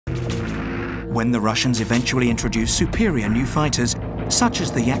When the Russians eventually introduced superior new fighters, such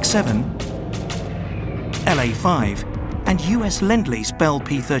as the Yak-7, LA-5, and US Lend-Lease Bell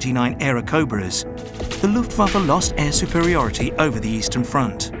P-39 Airacobras, the Luftwaffe lost air superiority over the Eastern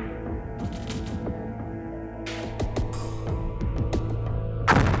Front.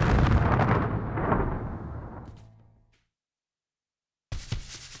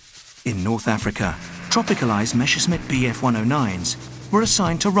 In North Africa, tropicalized Messerschmitt Bf-109s were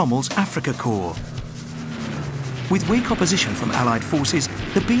assigned to Rommel's Afrika Korps. With weak opposition from Allied forces,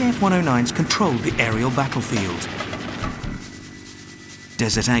 the Bf-109s controlled the aerial battlefield.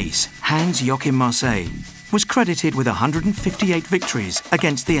 Desert Ace Hans-Joachim Marseille was credited with 158 victories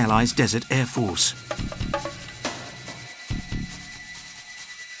against the Allies' Desert Air Force.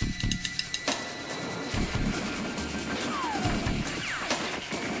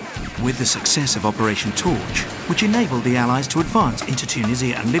 With the success of Operation Torch, which enabled the Allies to advance into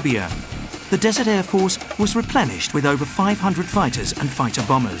Tunisia and Libya, the Desert Air Force was replenished with over 500 fighters and fighter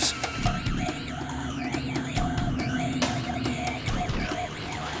bombers.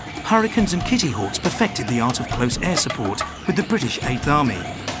 Hurricanes and Kitty Hawks perfected the art of close air support with the British 8th Army.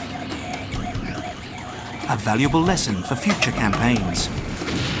 A valuable lesson for future campaigns.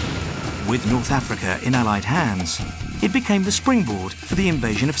 With North Africa in Allied hands, it became the springboard for the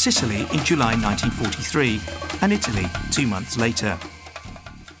invasion of Sicily in July 1943 and Italy 2 months later.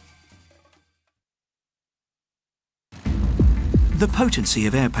 The potency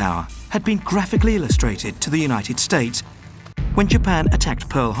of air power had been graphically illustrated to the United States when Japan attacked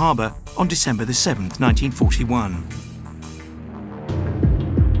Pearl Harbor on December 7, 1941.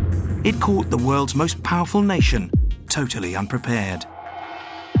 It caught the world's most powerful nation totally unprepared.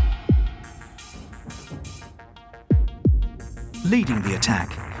 Leading the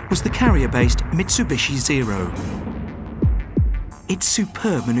attack was the carrier-based Mitsubishi Zero. Its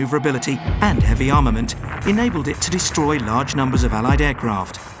superb maneuverability and heavy armament enabled it to destroy large numbers of Allied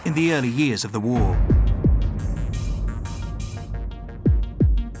aircraft in the early years of the war.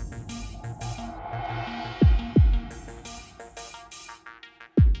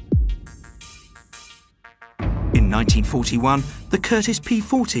 In 1941, the Curtiss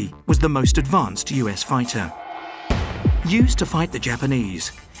P-40 was the most advanced US fighter. Used to fight the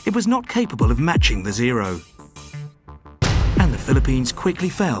Japanese, it was not capable of matching the Zero. And the Philippines quickly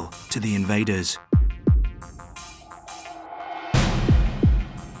fell to the invaders.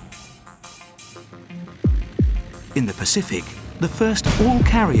 In the Pacific, the first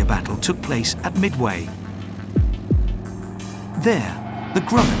all-carrier battle took place at Midway. There, the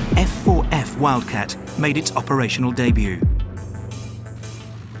Grumman F-4F Wildcat made its operational debut.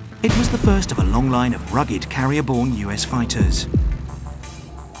 It was the first of a long line of rugged carrier-borne US fighters.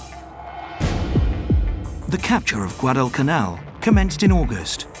 The capture of Guadalcanal commenced in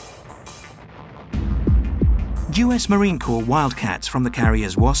August. US Marine Corps Wildcats from the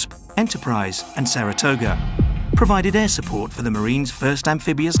carriers Wasp, Enterprise and Saratoga provided air support for the Marines' first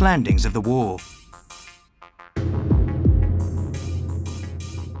amphibious landings of the war.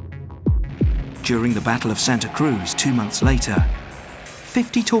 During the Battle of Santa Cruz 2 months later,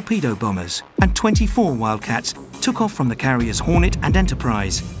 50 torpedo bombers and 24 Wildcats took off from the carriers Hornet and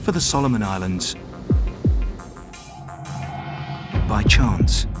Enterprise for the Solomon Islands. By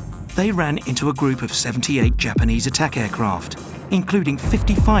chance, they ran into a group of 78 Japanese attack aircraft, including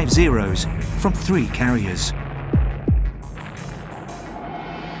 55 Zeros from 3 carriers.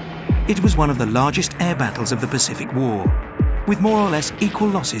 It was one of the largest air battles of the Pacific War, with more or less equal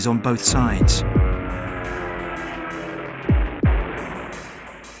losses on both sides.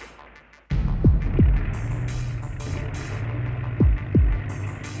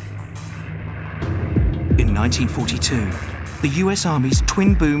 In 1942, the US Army's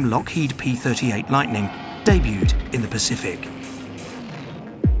twin-boom Lockheed P-38 Lightning debuted in the Pacific.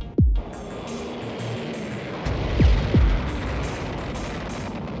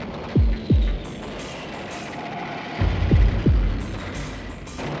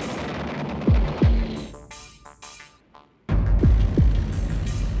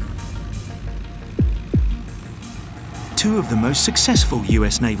 Two of the most successful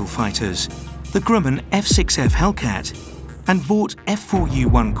US naval fighters, the Grumman F-6F Hellcat and Vought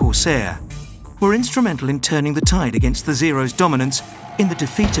F-4U-1 Corsair, were instrumental in turning the tide against the Zero's dominance in the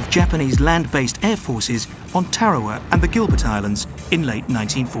defeat of Japanese land-based air forces on Tarawa and the Gilbert Islands in late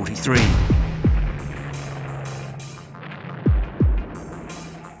 1943.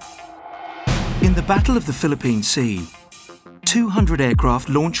 In the Battle of the Philippine Sea, 200 aircraft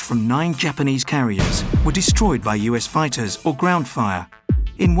launched from 9 Japanese carriers were destroyed by US fighters or ground fire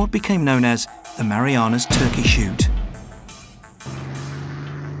in what became known as the Marianas Turkey Shoot.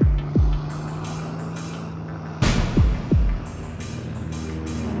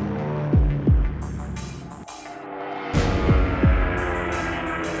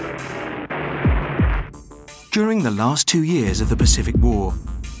 During the last 2 years of the Pacific War,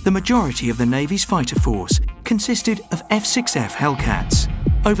 the majority of the Navy's fighter force consisted of F-6F Hellcats.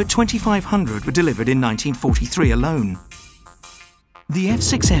 Over 2,500 were delivered in 1943 alone. The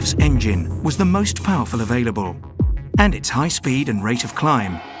F-6F's engine was the most powerful available, and its high speed and rate of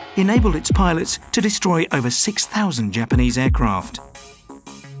climb enabled its pilots to destroy over 6,000 Japanese aircraft.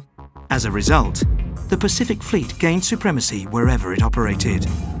 As a result, the Pacific Fleet gained supremacy wherever it operated.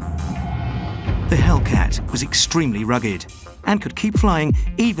 The Hellcat was extremely rugged and could keep flying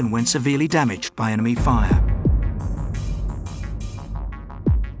even when severely damaged by enemy fire.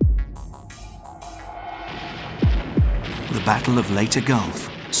 The Battle of Leyte Gulf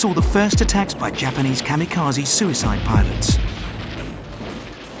saw the first attacks by Japanese kamikaze suicide pilots.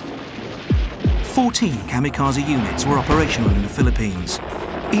 14 kamikaze units were operational in the Philippines,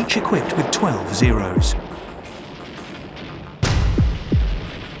 each equipped with 12 Zeros.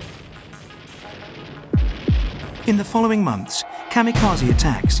 In the following months, kamikaze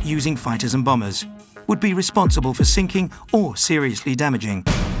attacks using fighters and bombers would be responsible for sinking or seriously damaging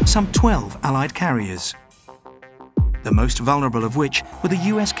some 12 Allied carriers, the most vulnerable of which were the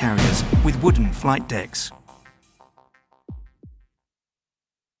US carriers with wooden flight decks.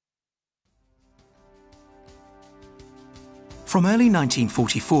 From early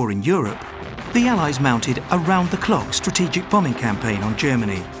 1944 in Europe, the Allies mounted a round-the-clock strategic bombing campaign on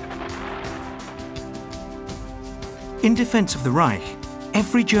Germany. In defense of the Reich,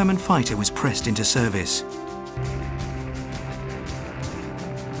 every German fighter was pressed into service.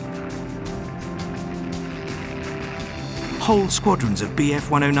 Whole squadrons of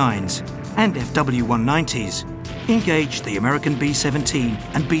Bf-109s and FW-190s engaged the American B-17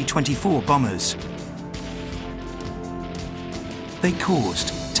 and B-24 bombers. They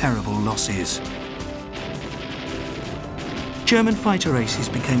caused terrible losses. German fighter aces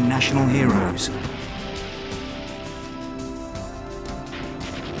became national heroes.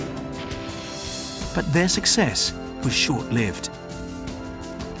 But their success was short-lived.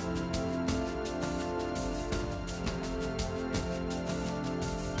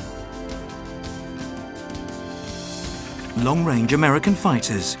 Long-range American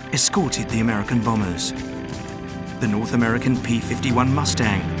fighters escorted the American bombers. The North American P-51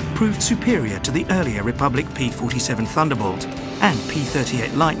 Mustang proved superior to the earlier Republic P-47 Thunderbolt and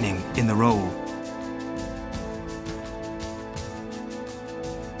P-38 Lightning in the role.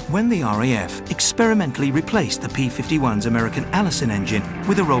 When the RAF experimentally replaced the P-51's American Allison engine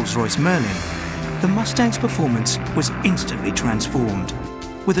with a Rolls-Royce Merlin, the Mustang's performance was instantly transformed,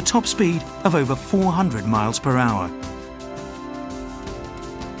 with a top speed of over 400 miles per hour.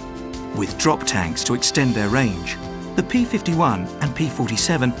 With drop tanks to extend their range, the P-51 and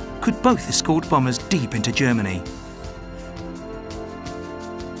P-47 could both escort bombers deep into Germany.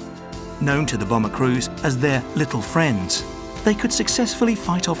 Known to the bomber crews as their little friends, they could successfully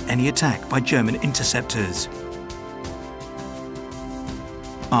fight off any attack by German interceptors.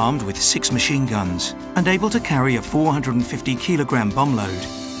 Armed with 6 machine guns and able to carry a 450-kilogram bomb load,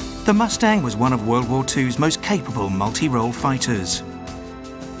 the Mustang was one of World War II's most capable multi-role fighters.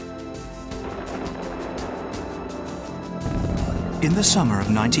 In the summer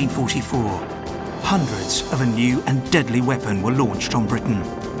of 1944, hundreds of a new and deadly weapon were launched on Britain.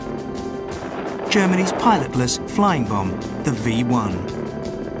 Germany's pilotless flying bomb, the V-1.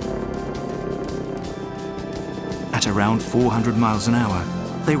 At around 400 miles an hour,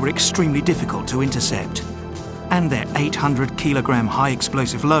 they were extremely difficult to intercept, and their 800-kilogram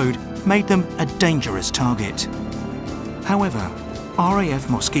high-explosive load made them a dangerous target. However, RAF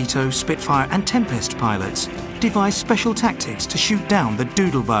Mosquito, Spitfire and Tempest pilots devised special tactics to shoot down the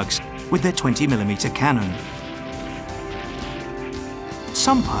doodlebugs with their 20mm cannon.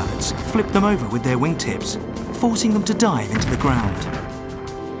 Some pilots flipped them over with their wingtips, forcing them to dive into the ground.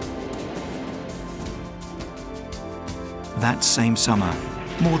 That same summer,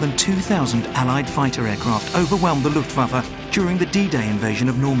 more than 2,000 Allied fighter aircraft overwhelmed the Luftwaffe during the D-Day invasion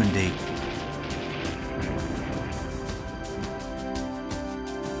of Normandy.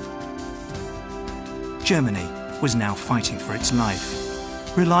 Germany was now fighting for its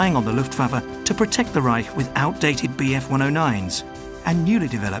life, relying on the Luftwaffe to protect the Reich with outdated Bf-109s and newly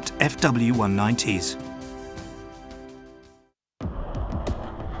developed FW-190s.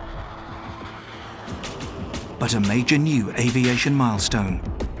 But a major new aviation milestone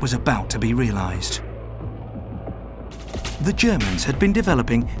was about to be realized. The Germans had been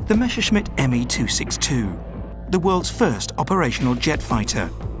developing the Messerschmitt Me-262, the world's first operational jet fighter.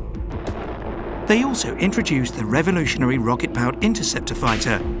 They also introduced the revolutionary rocket-powered interceptor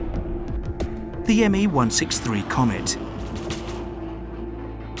fighter, the Me-163 Comet.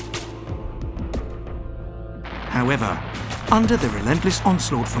 However, under the relentless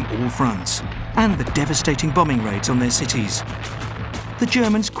onslaught from all fronts and the devastating bombing raids on their cities, the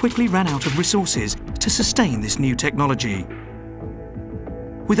Germans quickly ran out of resources to sustain this new technology.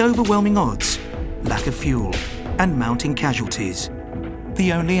 With overwhelming odds, lack of fuel, and mounting casualties,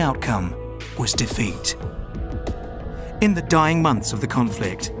 the only outcome was defeat. In the dying months of the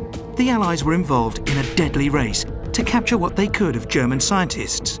conflict, the Allies were involved in a deadly race to capture what they could of German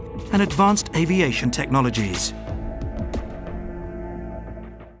scientists and advanced aviation technologies.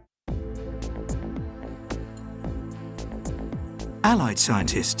 Allied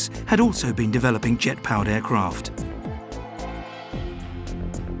scientists had also been developing jet-powered aircraft.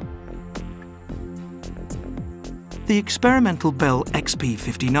 The experimental Bell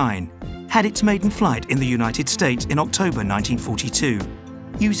XP-59 had its maiden flight in the United States in October 1942,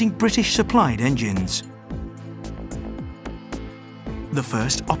 using British-supplied engines. The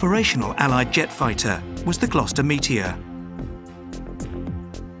first operational Allied jet fighter was the Gloster Meteor,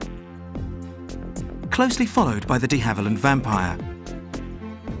 closely followed by the de Havilland Vampire,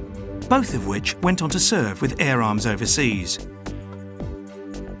 both of which went on to serve with air arms overseas.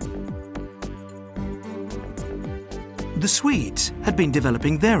 The Swedes had been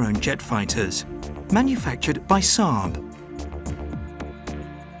developing their own jet fighters, manufactured by Saab.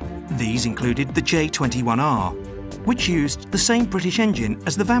 These included the J-21R, which used the same British engine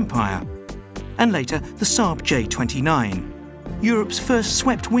as the Vampire, and later the Saab J-29, Europe's first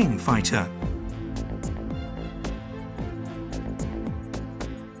swept-wing fighter.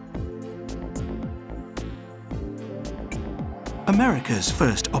 America's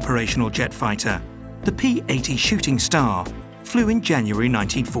first operational jet fighter, the P-80 Shooting Star, flew in January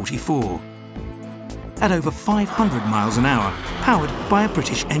 1944. At over 500 miles an hour, powered by a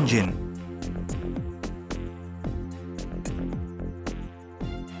British engine.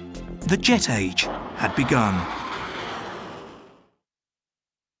 The jet age had begun.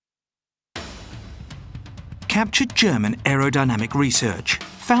 Captured German aerodynamic research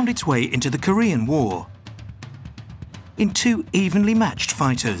found its way into the Korean War in two evenly matched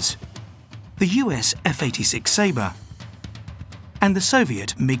fighters, the US F-86 Sabre and the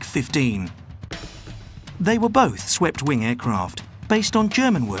Soviet MiG-15. They were both swept-wing aircraft based on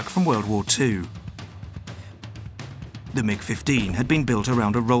German work from World War II. The MiG-15 had been built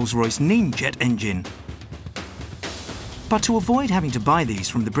around a Rolls-Royce Nene jet engine. But to avoid having to buy these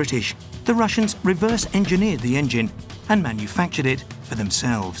from the British, the Russians reverse-engineered the engine and manufactured it for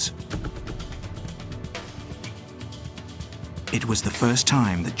themselves. It was the first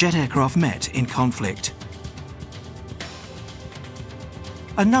time that jet aircraft met in conflict.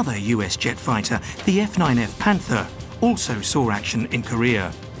 Another US jet fighter, the F-9F Panther, also saw action in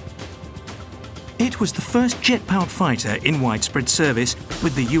Korea. It was the first jet-powered fighter in widespread service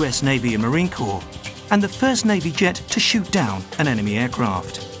with the US Navy and Marine Corps, and the first Navy jet to shoot down an enemy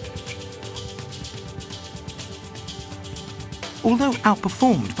aircraft. Although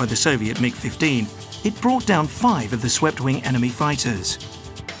outperformed by the Soviet MiG-15, it brought down 5 of the swept-wing enemy fighters.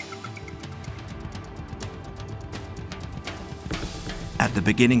 At the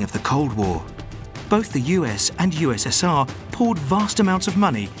beginning of the Cold War, both the US and USSR poured vast amounts of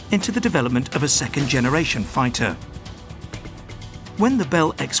money into the development of a second-generation fighter. When the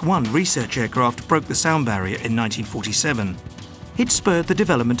Bell X-1 research aircraft broke the sound barrier in 1947, it spurred the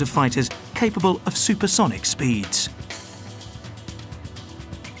development of fighters capable of supersonic speeds.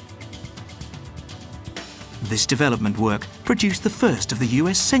 This development work produced the first of the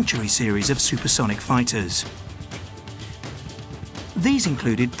US Century series of supersonic fighters. These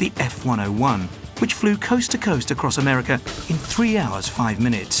included the F-101, which flew coast to coast across America in 3 hours 5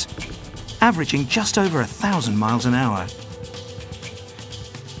 minutes, averaging just over 1,000 miles an hour.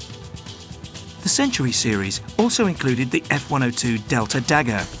 The Century series also included the F-102 Delta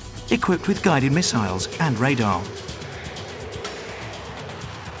Dagger, equipped with guided missiles and radar.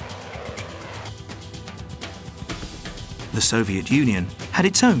 The Soviet Union had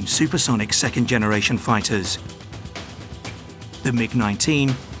its own supersonic second-generation fighters, the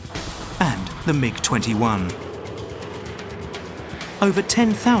MiG-19 and the MiG-21. Over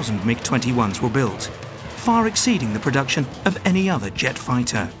 10,000 MiG-21s were built, far exceeding the production of any other jet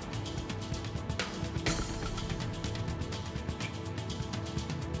fighter.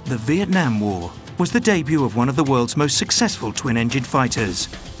 The Vietnam War was the debut of one of the world's most successful twin-engine fighters,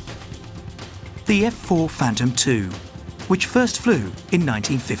 the F-4 Phantom II, which first flew in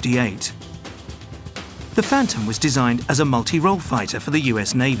 1958. The Phantom was designed as a multi-role fighter for the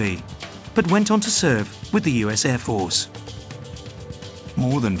US Navy, but went on to serve with the US Air Force.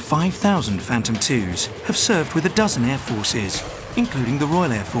 More than 5,000 Phantom IIs have served with a dozen air forces, including the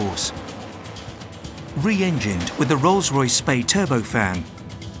Royal Air Force. Re-engined with the Rolls-Royce Spey turbofan,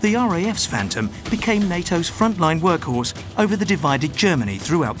 the RAF's Phantom became NATO's frontline workhorse over the divided Germany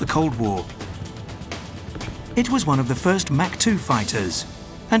throughout the Cold War. It was one of the first Mach 2 fighters,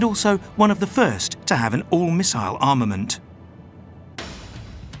 and also one of the first to have an all-missile armament.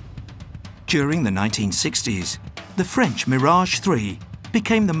 During the 1960s, the French Mirage 3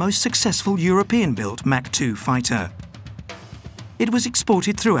 became the most successful European-built Mach 2 fighter. It was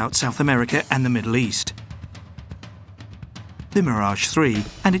exported throughout South America and the Middle East. The Mirage 3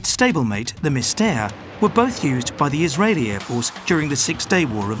 and its stablemate, the Mystère, were both used by the Israeli Air Force during the Six-Day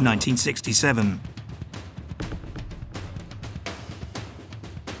War of 1967.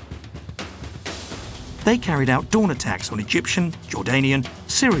 They carried out dawn attacks on Egyptian, Jordanian,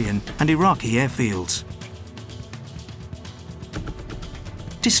 Syrian and Iraqi airfields,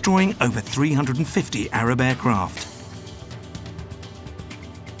 destroying over 350 Arab aircraft.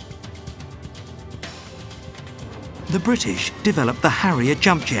 The British developed the Harrier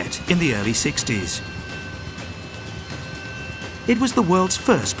jump jet in the early 60s. It was the world's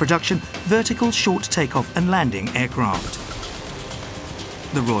first production vertical short takeoff and landing aircraft.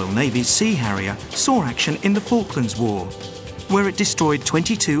 The Royal Navy's Sea Harrier saw action in the Falklands War, where it destroyed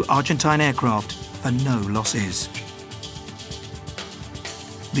 22 Argentine aircraft for no losses.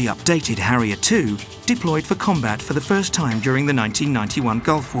 The updated Harrier II deployed for combat for the first time during the 1991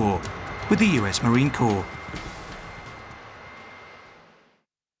 Gulf War with the US Marine Corps.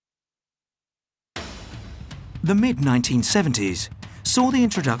 The mid-1970s saw the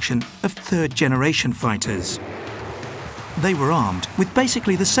introduction of third-generation fighters. They were armed with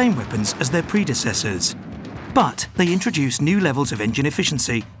basically the same weapons as their predecessors, but they introduced new levels of engine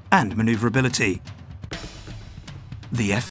efficiency and maneuverability. The